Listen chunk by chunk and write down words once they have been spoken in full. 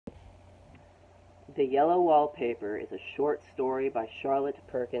The Yellow Wallpaper is a short story by Charlotte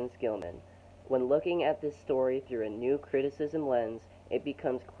Perkins Gilman. When looking at this story through a new criticism lens, it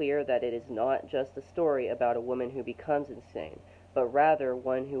becomes clear that it is not just a story about a woman who becomes insane, but rather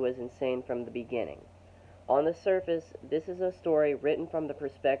one who was insane from the beginning. On the surface, this is a story written from the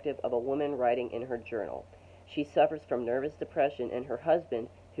perspective of a woman writing in her journal. She suffers from nervous depression, and her husband,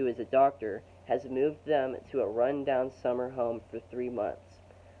 who is a doctor, has moved them to a run-down summer home for 3 months.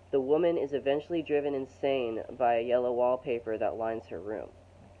 The woman is eventually driven insane by a yellow wallpaper that lines her room.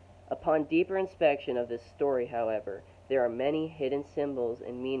 Upon deeper inspection of this story, however, there are many hidden symbols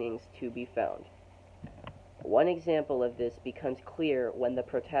and meanings to be found. One example of this becomes clear when the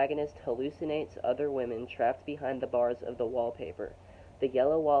protagonist hallucinates other women trapped behind the bars of the wallpaper. The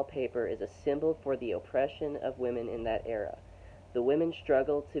yellow wallpaper is a symbol for the oppression of women in that era. The women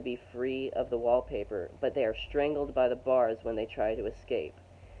struggle to be free of the wallpaper, but they are strangled by the bars when they try to escape.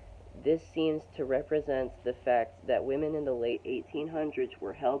 This seems to represent the fact that women in the late 1800s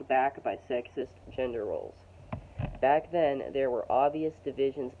were held back by sexist gender roles. Back then, there were obvious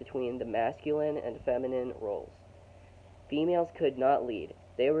divisions between the masculine and feminine roles. Females could not lead.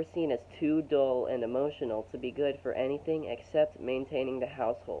 They were seen as too dull and emotional to be good for anything except maintaining the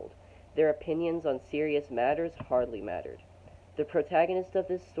household. Their opinions on serious matters hardly mattered. The protagonist of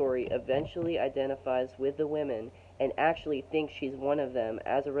this story eventually identifies with the women and actually thinks she's one of them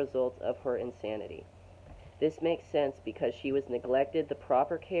as a result of her insanity. This makes sense because she was neglected the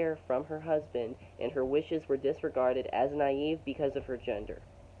proper care from her husband, and her wishes were disregarded as naive because of her gender.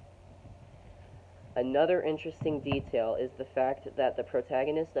 Another interesting detail is the fact that the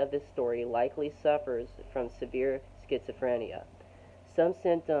protagonist of this story likely suffers from severe schizophrenia. Some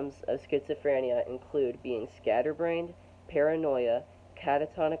symptoms of schizophrenia include being scatterbrained, paranoia,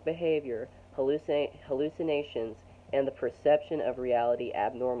 catatonic behavior, hallucinations, and the perception of reality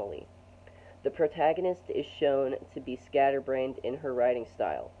abnormally. The protagonist is shown to be scatterbrained in her writing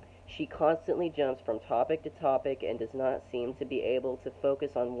style. She constantly jumps from topic to topic and does not seem to be able to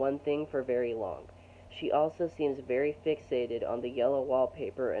focus on one thing for very long. She also seems very fixated on the yellow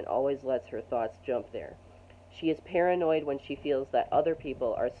wallpaper and always lets her thoughts jump there. She is paranoid when she feels that other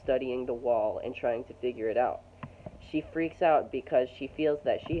people are studying the wall and trying to figure it out. She freaks out because she feels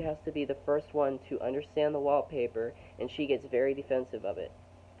that she has to be the first one to understand the wallpaper, and she gets very defensive of it.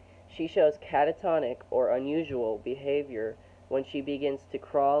 She shows catatonic or unusual behavior when she begins to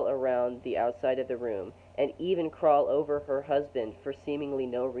crawl around the outside of the room and even crawl over her husband for seemingly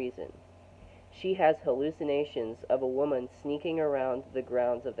no reason. She has hallucinations of a woman sneaking around the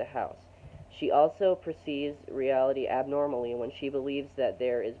grounds of the house. She also perceives reality abnormally when she believes that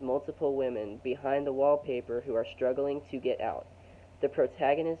there is multiple women behind the wallpaper who are struggling to get out. The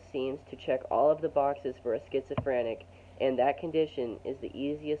protagonist seems to check all of the boxes for a schizophrenic, and that condition is the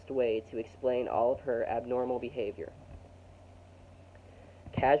easiest way to explain all of her abnormal behavior.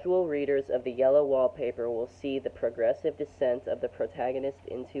 Casual readers of the yellow wallpaper will see the progressive descent of the protagonist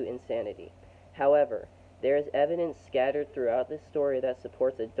into insanity. However, there is evidence scattered throughout this story that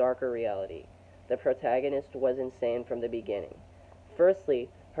supports a darker reality. The protagonist was insane from the beginning. Firstly,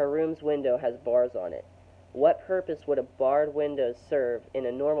 her room's window has bars on it. What purpose would a barred window serve in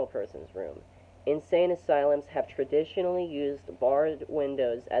a normal person's room? Insane asylums have traditionally used barred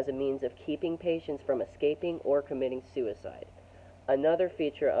windows as a means of keeping patients from escaping or committing suicide. Another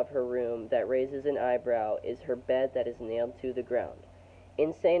feature of her room that raises an eyebrow is her bed that is nailed to the ground.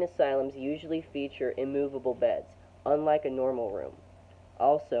 Insane asylums usually feature immovable beds, unlike a normal room.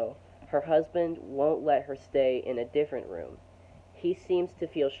 Also, her husband won't let her stay in a different room. He seems to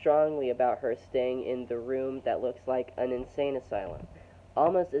feel strongly about her staying in the room that looks like an insane asylum,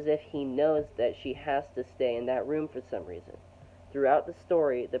 almost as if he knows that she has to stay in that room for some reason. Throughout the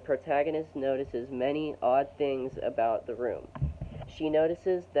story, the protagonist notices many odd things about the room. She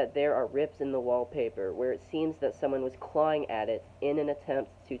notices that there are rips in the wallpaper where it seems that someone was clawing at it in an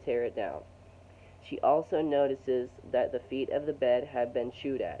attempt to tear it down. She also notices that the feet of the bed have been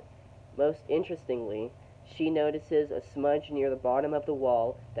chewed at. Most interestingly, she notices a smudge near the bottom of the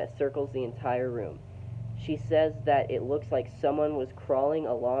wall that circles the entire room. She says that it looks like someone was crawling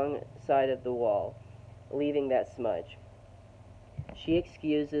alongside of the wall, leaving that smudge. She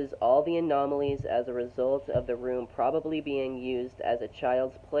excuses all the anomalies as a result of the room probably being used as a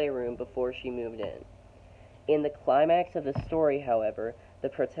child's playroom before she moved in. In the climax of the story, however, the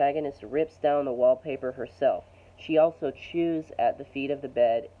protagonist rips down the wallpaper herself. She also chews at the feet of the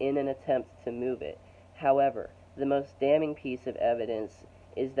bed in an attempt to move it. However, the most damning piece of evidence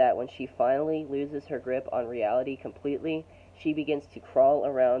is that when she finally loses her grip on reality completely, she begins to crawl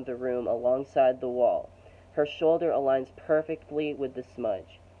around the room alongside the wall. Her shoulder aligns perfectly with the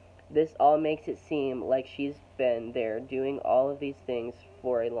smudge. This all makes it seem like she's been there doing all of these things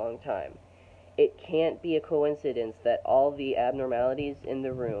for a long time. It can't be a coincidence that all the abnormalities in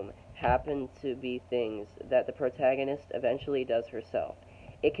the room happen to be things that the protagonist eventually does herself.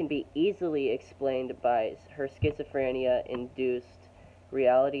 It can be easily explained by her schizophrenia-induced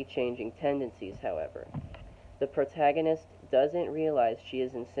reality-changing tendencies, however. The protagonist doesn't realize she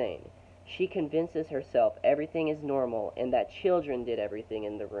is insane. She convinces herself everything is normal and that children did everything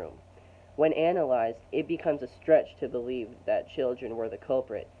in the room. When analyzed, it becomes a stretch to believe that children were the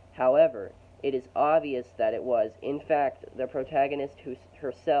culprit. However, it is obvious that it was, in fact, the protagonist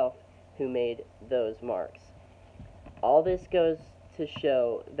herself who made those marks. All this goes to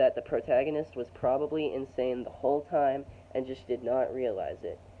show that the protagonist was probably insane the whole time and just did not realize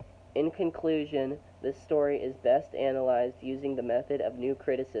it. In conclusion, this story is best analyzed using the method of new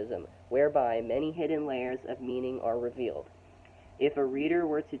criticism, whereby many hidden layers of meaning are revealed. If a reader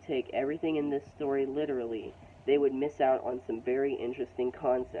were to take everything in this story literally, they would miss out on some very interesting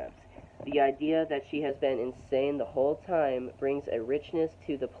concepts. The idea that she has been insane the whole time brings a richness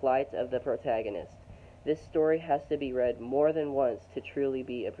to the plight of the protagonist. This story has to be read more than once to truly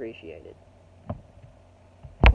be appreciated.